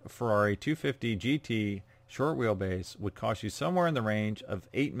authentic Ferrari 250 GT short wheelbase would cost you somewhere in the range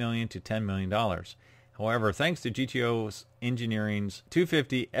of $8 million to $10 million. However, thanks to GTO Engineering's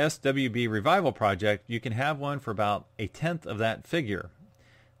 250 SWB revival project, you can have one for about a tenth of that figure.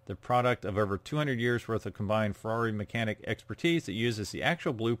 The product of over 200 years worth of combined Ferrari mechanic expertise that uses the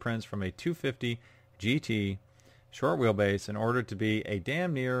actual blueprints from a 250 GT short wheelbase in order to be a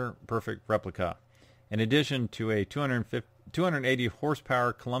damn near perfect replica. In addition to a 280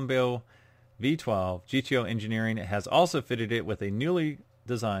 horsepower Columbia V12, GTO Engineering has also fitted it with a newly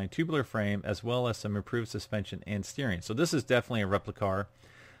designed tubular frame as well as some improved suspension and steering. So this is definitely a replica car.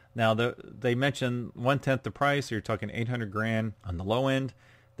 Now they mentioned 1/10 the price, so you're talking $800,000 on the low end.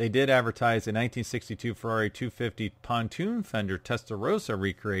 They did advertise a 1962 Ferrari 250 pontoon fender Testarossa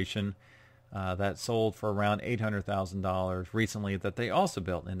recreation that sold for around $800,000 recently that they also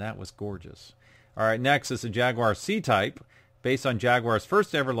built, and that was gorgeous. All right, next is the Jaguar C-Type. Based on Jaguar's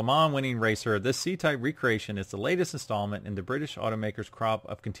first ever Le Mans winning racer, this C-Type recreation is the latest installment in the British automaker's crop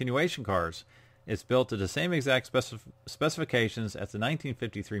of continuation cars. It's built to the same exact specifications as the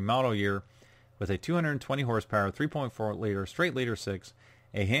 1953 model year with a 220 horsepower 3.4 liter straight liter 6,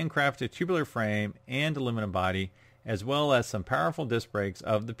 a handcrafted tubular frame and aluminum body, as well as some powerful disc brakes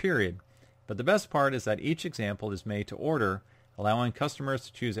of the period. But the best part is that each example is made to order, allowing customers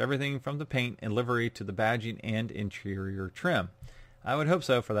to choose everything from the paint and livery to the badging and interior trim. I would hope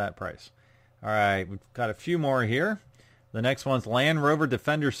so for that price. All right, we've got a few more here. The next one's Land Rover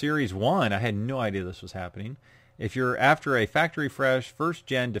Defender Series 1. I had no idea this was happening. If you're after a factory-fresh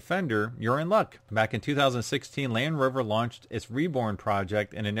first-gen Defender, you're in luck. Back in 2016, Land Rover launched its Reborn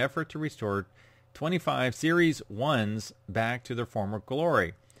project in an effort to restore 25 Series 1s back to their former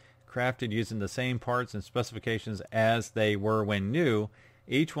glory. Crafted using the same parts and specifications as they were when new,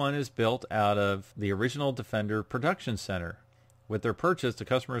 each one is built out of the original Defender production center. With their purchase, the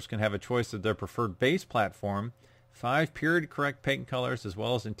customers can have a choice of their preferred base platform, 5 period-correct paint colors, as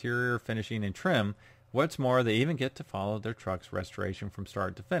well as interior finishing and trim. What's more, they even get to follow their truck's restoration from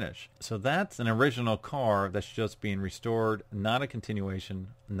start to finish. So that's an original car that's just being restored, not a continuation,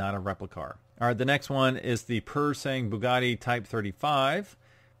 not a replica. All right, the next one is the Persang Bugatti Type 35.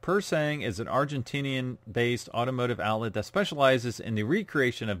 Persang is an Argentinian-based automotive outlet that specializes in the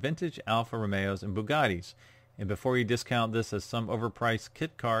recreation of vintage Alfa Romeos and Bugattis. And before you discount this as some overpriced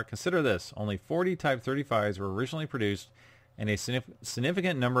kit car, consider this. Only 40 Type 35s were originally produced, and a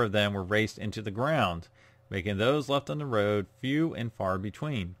significant number of them were raced into the ground, making those left on the road few and far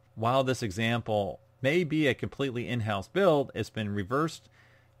between. While this example may be a completely in-house build, it's been reversed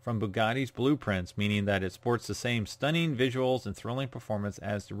from Bugatti's blueprints, meaning that it sports the same stunning visuals and thrilling performance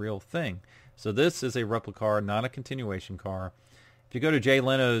as the real thing. So this is a replica, not a continuation car. If you go to Jay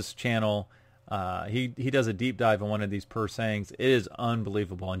Leno's channel, he does a deep dive on one of these Persangs. It is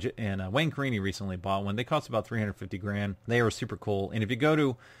unbelievable. And Wayne Carini recently bought one. They cost about $350,000. They were super cool. And if you go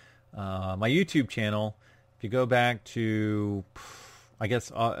to my YouTube channel, if you go back to, I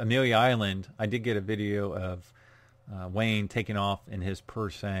guess, Amelia Island, I did get a video of Wayne taking off in his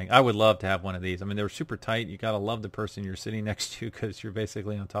Persang. I would love to have one of these. I mean, they were super tight. You got to love the person you're sitting next to because you're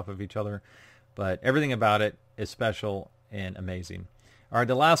basically on top of each other. But everything about it is special and amazing. All right,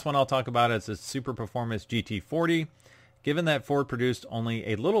 the last one I'll talk about is the Super Performance GT40. Given that Ford produced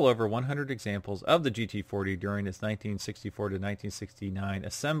only a little over 100 examples of the GT40 during its 1964 to 1969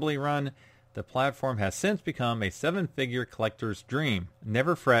 assembly run, the platform has since become a 7-figure collector's dream.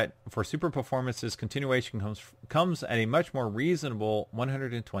 Never fret, for Super Performance's continuation comes at a much more reasonable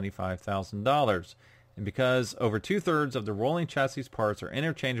 $125,000. And because over 2/3 of the rolling chassis parts are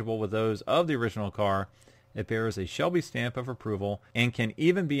interchangeable with those of the original car, it bears a Shelby stamp of approval and can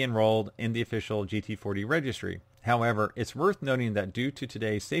even be enrolled in the official GT40 registry. However, it's worth noting that due to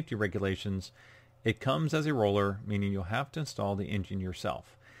today's safety regulations, it comes as a roller, meaning you'll have to install the engine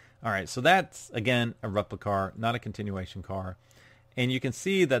yourself. All right, so that's, again, a replica car, not a continuation car. And you can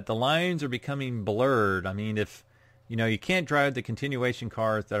see that the lines are becoming blurred. I mean, if you can't drive the continuation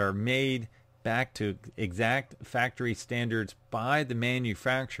cars that are made back to exact factory standards by the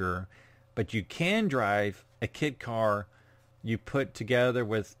manufacturer, but you can drive a kit car you put together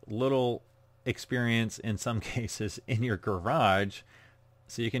with little experience in some cases in your garage.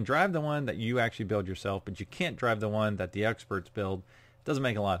 So you can drive the one that you actually build yourself, but you can't drive the one that the experts build. It doesn't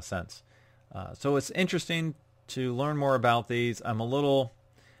make a lot of sense. So it's interesting to learn more about these.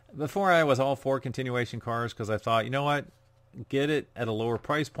 Before I was all for continuation cars because I thought, you know what, get it at a lower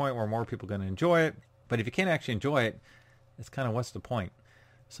price point where more people are going to enjoy it. But if you can't actually enjoy it, it's kind of what's the point?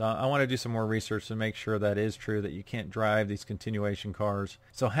 So I want to do some more research to make sure that is true, that you can't drive these continuation cars.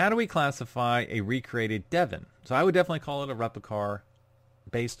 So how do we classify a recreated Devin? So I would definitely call it a replica car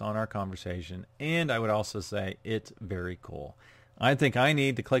based on our conversation. And I would also say it's very cool. I think I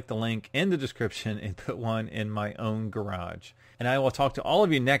need to click the link in the description and put one in my own garage. And I will talk to all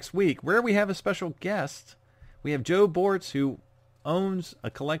of you next week where we have a special guest. We have Joe Bortz, who owns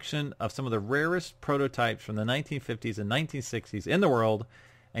a collection of some of the rarest prototypes from the 1950s and 1960s in the world.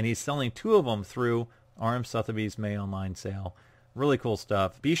 And he's selling 2 of them through RM Sotheby's May online sale. Really cool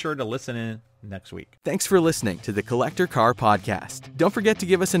stuff. Be sure to listen in next week. Thanks for listening to the Collector Car Podcast. Don't forget to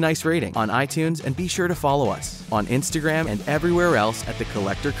give us a nice rating on iTunes and be sure to follow us on Instagram and everywhere else at the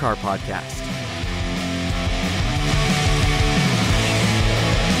Collector Car Podcast.